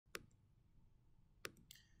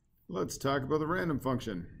Let's talk about the random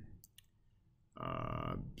function.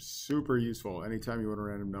 Super useful anytime you want a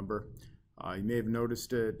random number. You may have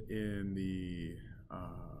noticed it in the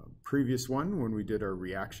previous one when we did our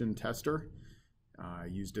reaction tester. I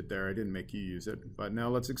used it there. I didn't make you use it, but now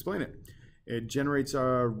let's explain it. It generates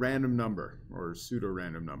a random number or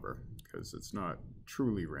pseudo-random number because it's not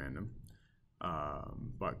truly random,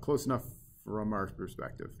 but close enough from our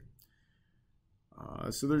perspective.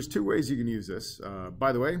 So there's two ways you can use this.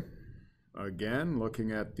 By the way, again,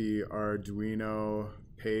 looking at the Arduino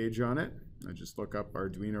page on it, I just look up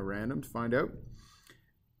Arduino random to find out.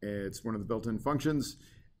 It's one of the built-in functions.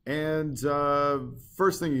 And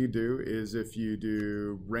first thing you do is if you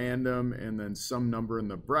do random and then some number in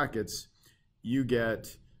the brackets, you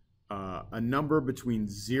get a number between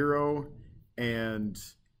 0 and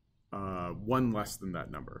 1 less than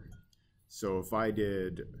that number. So if I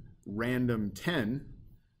did random 10,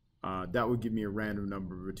 that would give me a random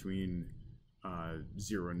number between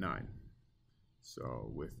 0 and 9.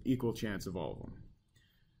 So with equal chance of all of them.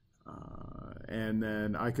 And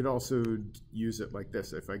then I could also use it like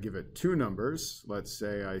this. If I give it two numbers, let's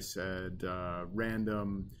say I said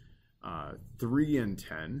random 3 and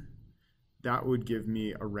 10, that would give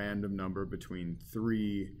me a random number between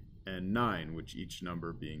 3 and 9, which each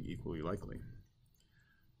number being equally likely.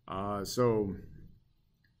 So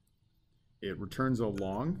it returns a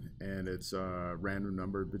long, and it's a random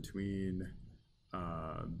number between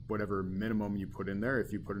whatever minimum you put in there,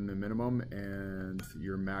 if you put in the minimum, and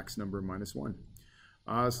your max number minus 1.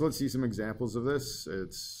 So let's see some examples of this.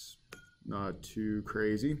 It's not too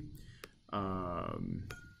crazy.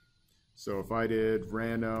 So if I did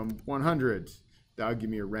random 100, that would give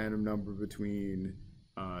me a random number between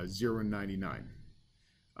 0 and 99.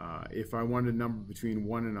 If I wanted a number between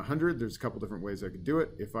 1 and 100, there's a couple different ways I could do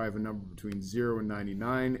it. If I have a number between 0 and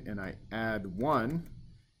 99 and I add 1,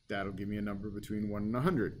 that'll give me a number between 1 and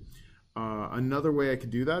 100. Another way I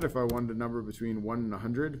could do that, if I wanted a number between 1 and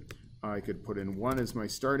 100, I could put in 1 as my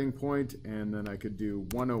starting point, and then I could do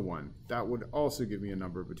 101. That would also give me a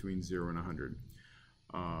number between 0 and 100.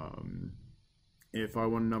 If I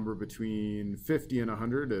want a number between 50 and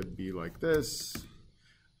 100, it'd be like this.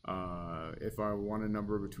 If I want a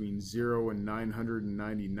number between 0 and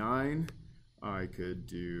 999, I could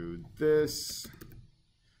do this.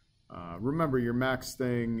 Remember, your max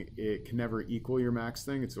thing, it can never equal your max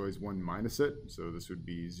thing. It's always 1 minus it. So this would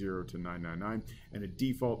be 0 to 999. And it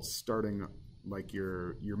defaults starting like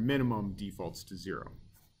your minimum defaults to 0.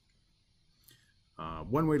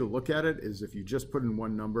 One way to look at it is if you just put in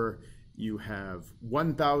one number, you have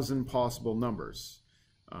 1,000 possible numbers.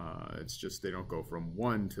 It's just they don't go from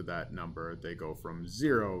 1 to that number. They go from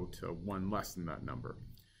 0 to 1 less than that number.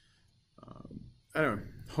 Anyway,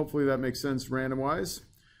 hopefully that makes sense random-wise.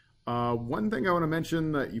 One thing I want to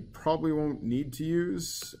mention that you probably won't need to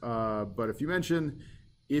use, but if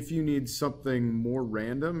you need something more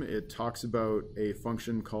random, it talks about a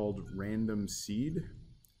function called random seed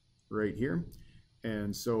right here.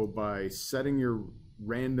 And so by setting your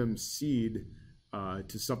random seed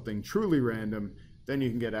to something truly random, then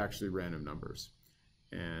you can get actually random numbers.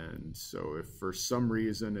 And so if for some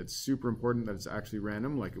reason it's super important that it's actually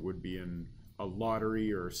random, like it would be in a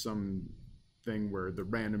lottery or some thing where the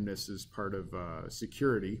randomness is part of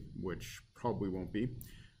security, which probably won't be.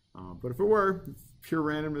 But if it were, if pure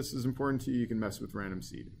randomness is important to you, you can mess with random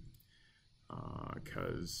seed.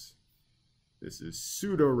 Because this is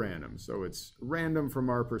pseudo-random, so it's random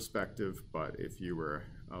from our perspective, but if you were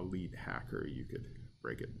an elite hacker, you could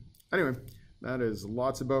break it. Anyway, that is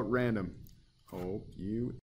lots about random. Hope you